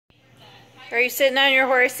Are you sitting on your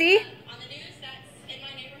horsey?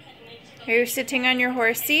 Are you sitting on your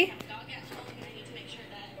horsey?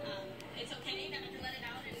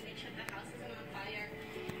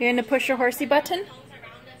 You're going to push your horsey button?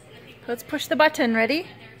 Let's push the button. Ready?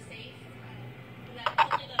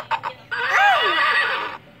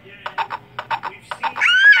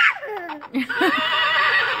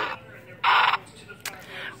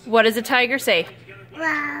 What does a tiger say?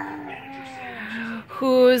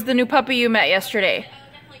 Who's the new puppy you met yesterday?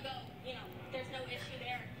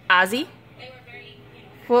 Ozzy?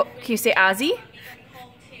 Well, can you say Ozzy?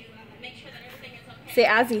 Say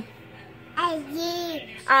Ozzy. Ozzy.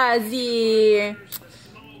 Ozzy.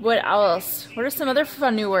 What else? What are some other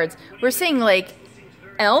fun new words? We're saying like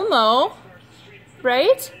Elmo,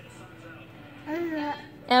 right?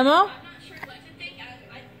 Elmo?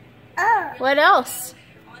 What else?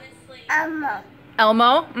 Elmo.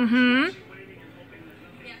 Elmo? Mm-hmm.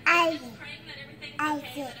 Ozzy.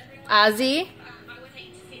 Ozzy. Ozzy?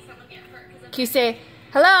 Can you say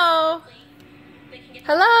hello?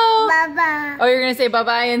 Hello? Baba. Oh, you're going to say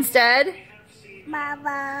bye-bye instead?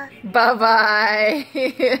 Baba. Bye-bye.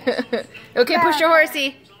 Okay, push your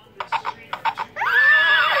horsey.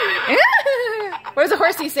 What does a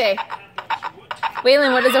horsey say?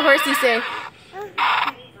 Waylon, what does a horsey say?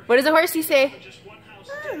 What does a horsey say?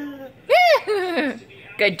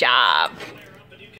 Good job.